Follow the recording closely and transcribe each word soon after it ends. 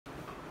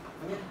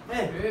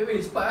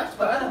Cepat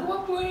lah.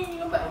 Kau apa ni?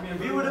 Lambat.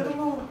 Viewer dah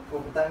tunggu.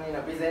 Oh, petang ni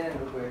nak present kan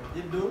lupa.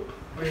 Itu.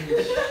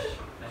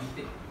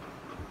 Nanti.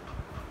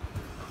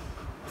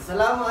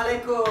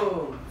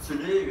 Assalamualaikum.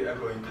 Today we are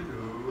going to do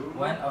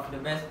One of the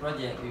best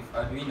project with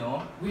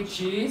Arduino, which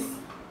is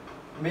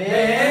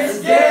Maze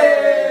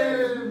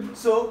game.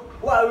 So,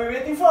 what are we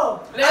waiting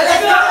for?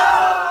 Let's go!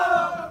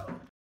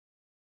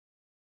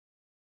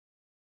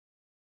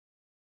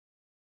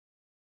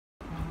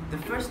 The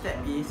first step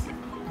is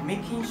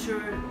making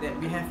sure that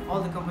we have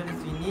all the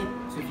components we need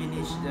to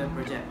finish the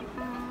project.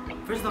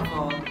 First of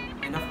all,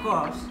 and of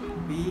course,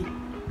 we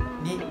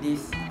need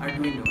this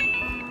Arduino.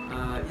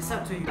 It's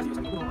up to you to use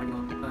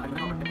Arduino,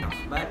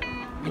 but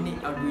we need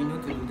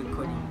Arduino to do the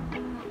coding.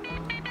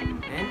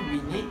 And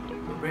we need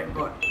a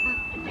breadboard.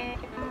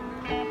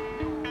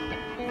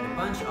 And a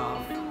bunch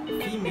of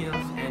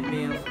females and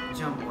males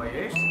jump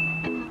wires,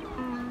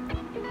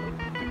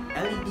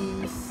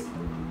 LEDs,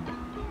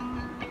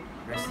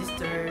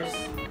 resistors,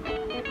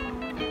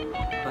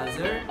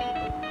 buzzer,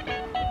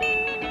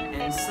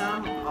 and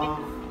some of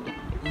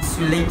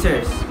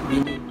insulators we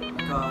need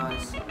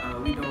because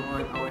we don't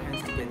want our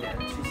hands to get the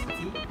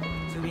electricity,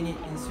 so we need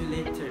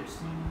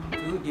insulators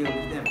to deal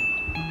with them.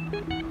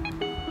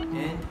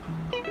 And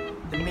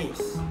the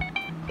maze,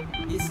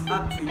 it's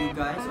up to you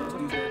guys to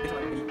use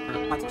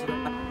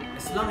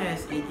as long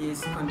as it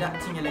is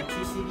conducting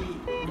electricity,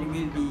 it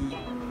will be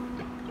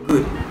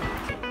good.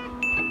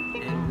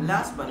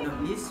 Last but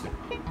not least,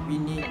 we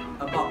need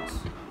a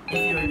box.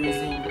 If you are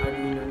using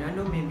Arduino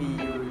Nano, maybe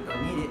you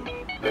don't need it,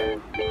 but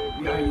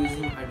we are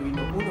using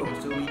Arduino Uno,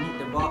 so we need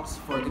the box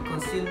for the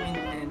concealment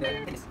and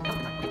the test.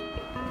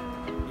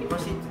 We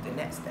proceed to the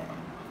next step.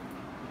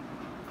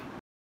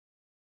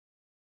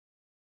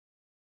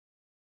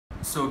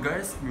 So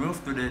guys, we move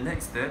to the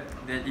next step.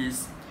 That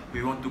is,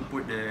 we want to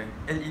put the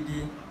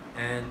LED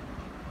and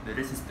the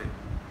resistor.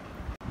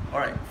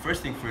 Alright,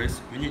 first thing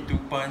first, we need to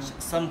punch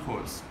some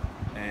holes.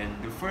 And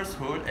the first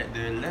hole at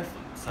the left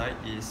side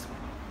is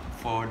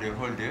for the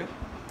holder,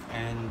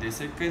 and the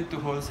second two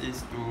holes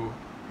is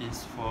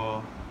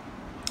for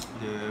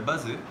the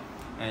buzzer,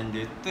 and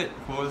the third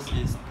holes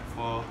is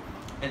for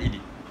LED.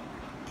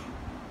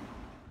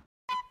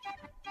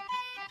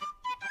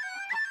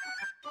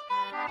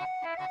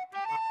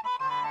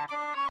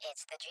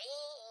 It's the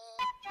dream.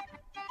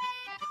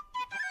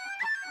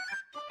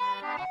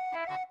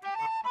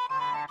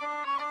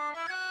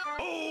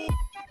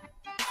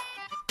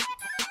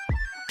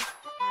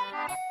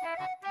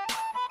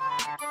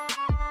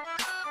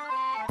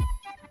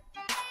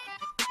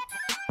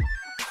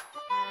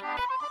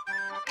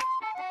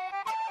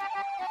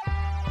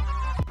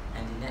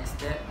 Next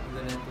step,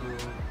 we're gonna to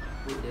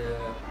put the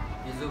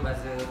piezo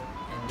buzzer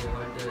and the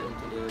holder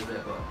into the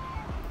breadboard.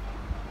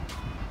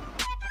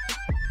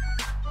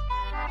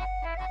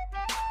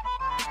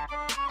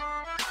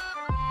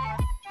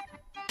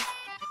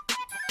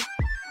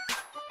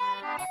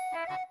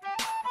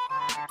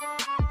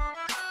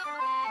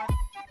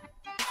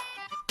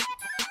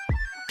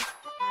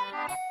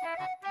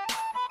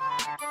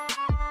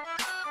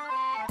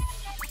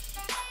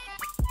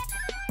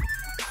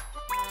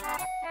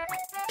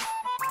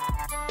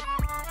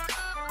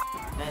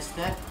 Next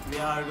step, we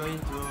are going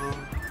to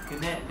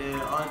connect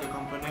all the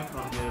components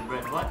from the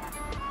breadboard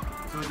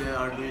to the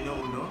Arduino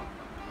Uno,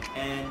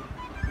 and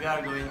we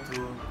are going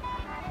to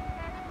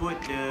put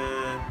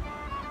the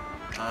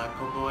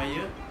copper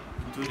wire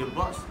into the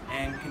box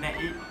and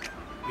connect it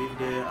with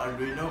the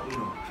Arduino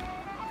Uno.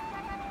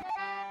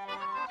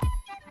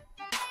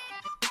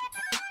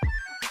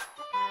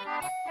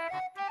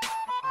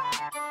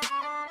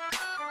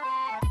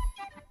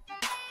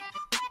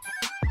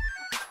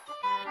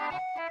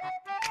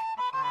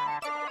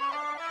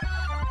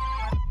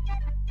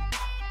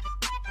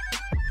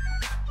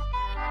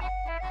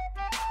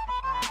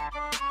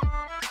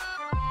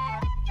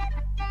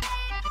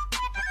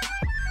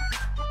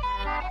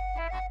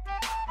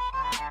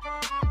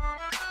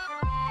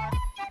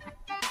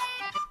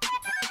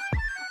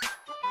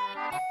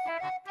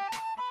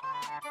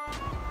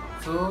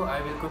 So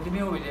I will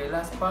continue with the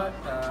last part,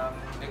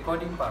 the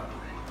coding part.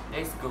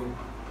 Let's go.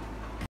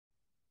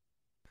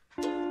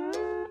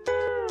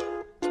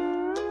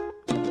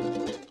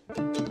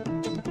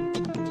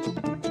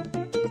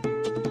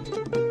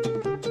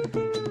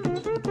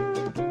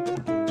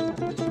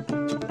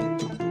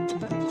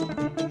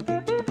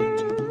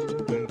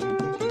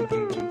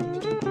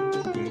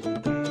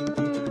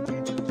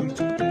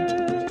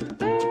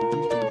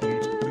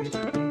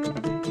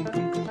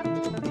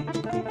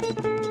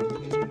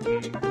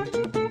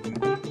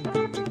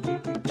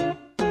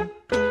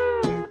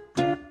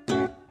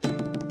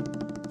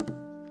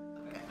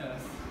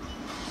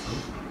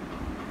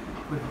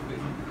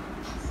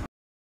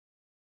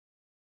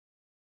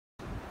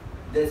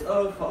 That's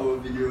all for our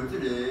video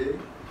today.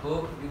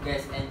 Hope you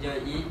guys enjoy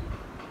it.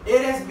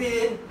 It has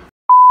been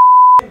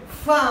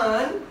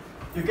fun.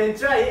 You can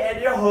try it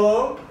at your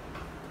home.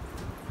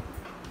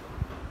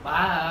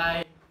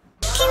 Bye.